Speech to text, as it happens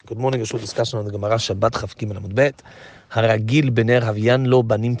Good morning, a short discussion on the Gemara Shabbat Chaf Gimel Amud Bet. Haragil bener havyan lo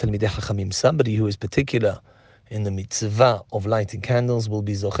banim Talmidei Chachamim. Somebody who is particular in the mitzvah of lighting candles will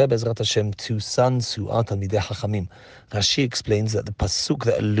be zoche bezrat Hashem to sons who are Talmidei Chachamim. Rashi explains that the pasuk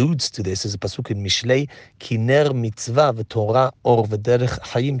that alludes to this is a pasuk in Mishlei, Kiner mitzvah v'torah or v'derech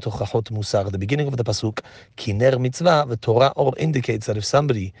hayim tochachot musar. The beginning of the pasuk, Kiner mitzvah v'torah or, indicates that if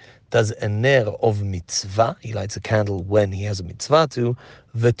somebody does a ner of mitzvah, he lights a candle when he has a mitzvah to,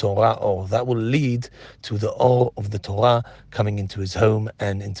 the Torah or, that will lead to the or of the Torah coming into his home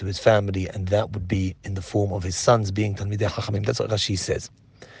and into his family, and that would be in the form of his sons being Talmidei Chachamim. That's what Rashi says.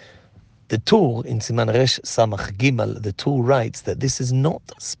 The Tur in Siman Resh Samach Gimel, the Tur writes that this is not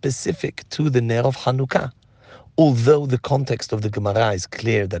specific to the ner of Chanukah, although the context of the Gemara is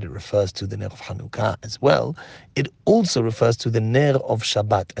clear that it refers to the ner of Chanukah as well. It also refers to the ner of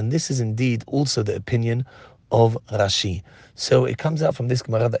Shabbat, and this is indeed also the opinion of Rashi. So it comes out from this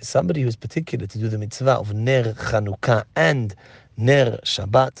Gemara that somebody who is particular to do the mitzvah of ner Chanukah and ner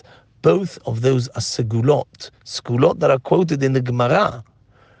Shabbat, both of those are segulot that are quoted in the Gemara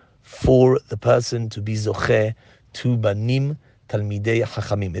for the person to be zocheh to banim Talmidei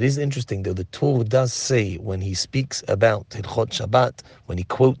Chachamim. It is interesting though, the Torah does say when he speaks about Hilchot Shabbat, when he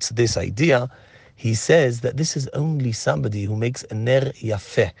quotes this idea, he says that this is only somebody who makes a ner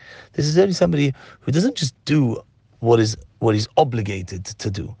yafeh. This is only somebody who doesn't just do what he's obligated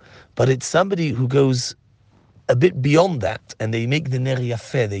to do, but it's somebody who goes a bit beyond that, and they make the ner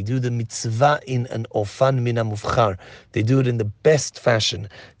yafeh. They do the mitzvah in an ofan min hamuvchar. They do it in the best fashion.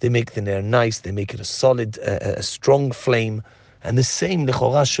 They make the ner nice. They make it a solid, a strong flame. And the same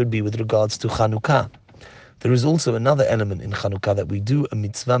lechora should be with regards to Chanukah. There is also another element in Chanukah that we do a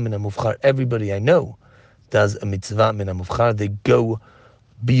mitzvah min hamuvchar. Everybody I know does a mitzvah min hamuvchar. They go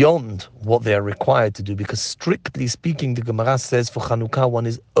beyond what they are required to do, because strictly speaking, the Gemara says for Chanukah one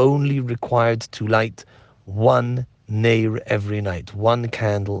is only required to light one ner every night, one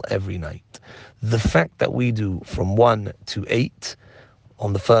candle every night. The fact that we do from 1 to 8,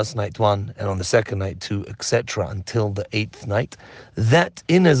 on the first night 1, and on the second night 2, etc., until the 8th night, that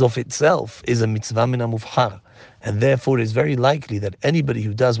in as of itself is a mitzvah min hamuvchar, and therefore it is very likely that anybody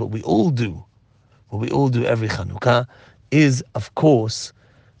who does what we all do every Chanukah, is of course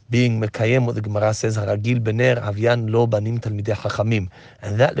being mekayem what the Gemara says, haragil bener havyan lo banim Talmidei Chachamim,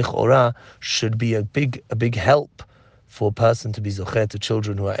 and that lechora should be a big help for a person to be zocher to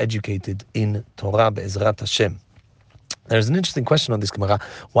children who are educated in Torah be'ezrat Hashem. There's an interesting question on this Gemara.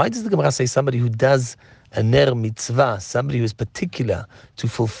 Why does the Gemara say somebody who does a ner mitzvah, somebody who is particular to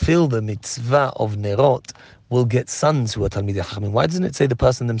fulfill the mitzvah of nerot, will get sons who are Talmidei Chachamim? Why doesn't it say the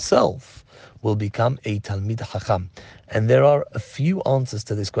person themselves will become a Talmid Chacham? And there are a few answers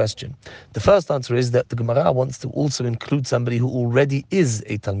to this question. The first answer is that the Gemara wants to also include somebody who already is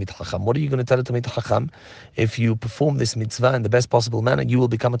a Talmid Chacham. What are you going to tell a Talmid Chacham? If you perform this mitzvah in the best possible manner, you will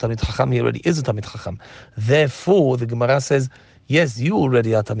become a Talmid Chacham. He already is a Talmid Chacham. Therefore, the Gemara says, yes, you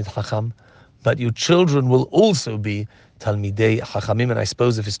already are Talmid Chacham, but your children will also be Talmidei Chachamim. And I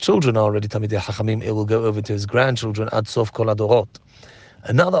suppose if his children are already Talmidei Chachamim, it will go over to his grandchildren, ad sof kol adorot.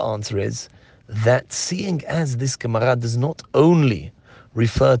 Another answer is that seeing as this Gemara does not only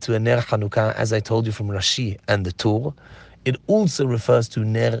refer to a ner Chanukah, as I told you from Rashi and the Tur, it also refers to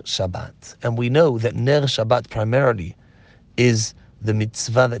ner Shabbat. And we know that ner Shabbat primarily is the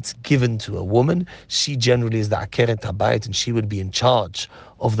mitzvah that's given to a woman. She generally is the akeret habayit, and she would be in charge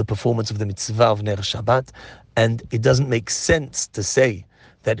of the performance of the mitzvah of ner Shabbat. And it doesn't make sense to say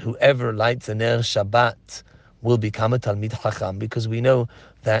that whoever lights a ner Shabbat will become a Talmid Chacham, because we know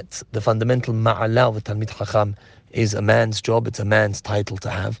that the fundamental ma'ala of a Talmid Chacham is a man's job, it's a man's title to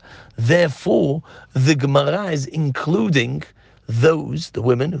have. Therefore, the Gemara is including the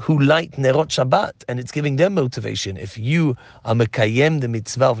women who light Nerot Shabbat, and it's giving them motivation. If you are mekayem the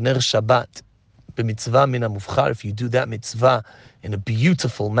mitzvah of Ner Shabbat, b'mitzvah min hamuvchar, if you do that mitzvah in a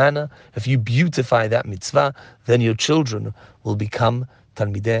beautiful manner, if you beautify that mitzvah, then your children will become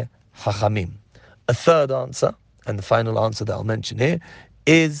Talmidei Chachamim. A third answer, and the final answer that I'll mention here,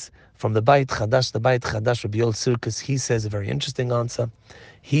 is from the Beit Chadash. The Beit Chadash, Rabbi Yoel Sirkis, he says a very interesting answer.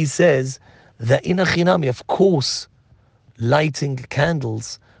 He says that in a chinami, of course, lighting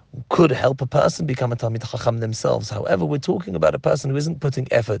candles could help a person become a Talmid Chacham themselves. However, we're talking about a person who isn't putting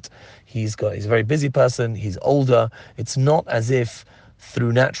effort. He's a very busy person, he's older. It's not as if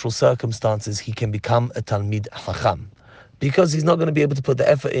through natural circumstances he can become a Talmid Chacham, because he's not going to be able to put the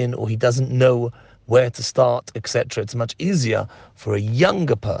effort in, or he doesn't know where to start, etc. It's much easier for a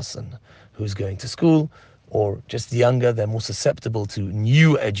younger person who's going to school, or just younger, they're more susceptible to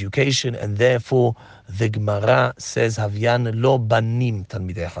new education, and therefore the Gemara says, Havyan lo banim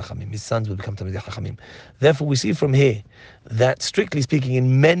Talmidei Chachamim. His sons will become Talmidei Chachamim. Therefore, we see from here that, strictly speaking,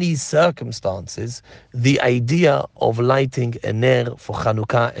 in many circumstances, the idea of lighting a ner for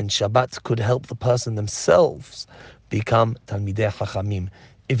Chanukah and Shabbat could help the person themselves become Talmidei Chachamim.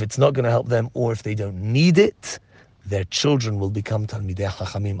 If it's not going to help them, or if they don't need it, their children will become Talmidei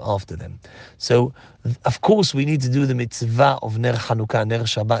Chachamim after them. So, of course, we need to do the mitzvah of Ner Chanukah, Ner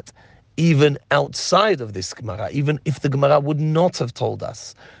Shabbat, even outside of this Gemara, even if the Gemara would not have told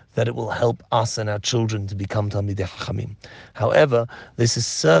us that it will help us and our children to become Talmidei Chachamim. However, this is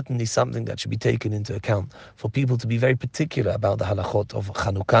certainly something that should be taken into account for people to be very particular about the halachot of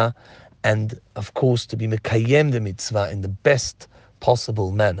Chanukah, and, of course, to be mekayem the mitzvah in the best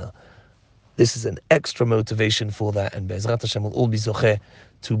possible manner. This is an extra motivation for that, and Be'ezrat Hashem will all be zocheh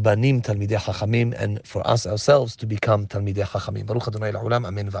to banim Talmidei Chachamim, and for us ourselves to become Talmidei Chachamim. Baruch Adonai L'olam,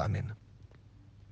 Amen va'amen.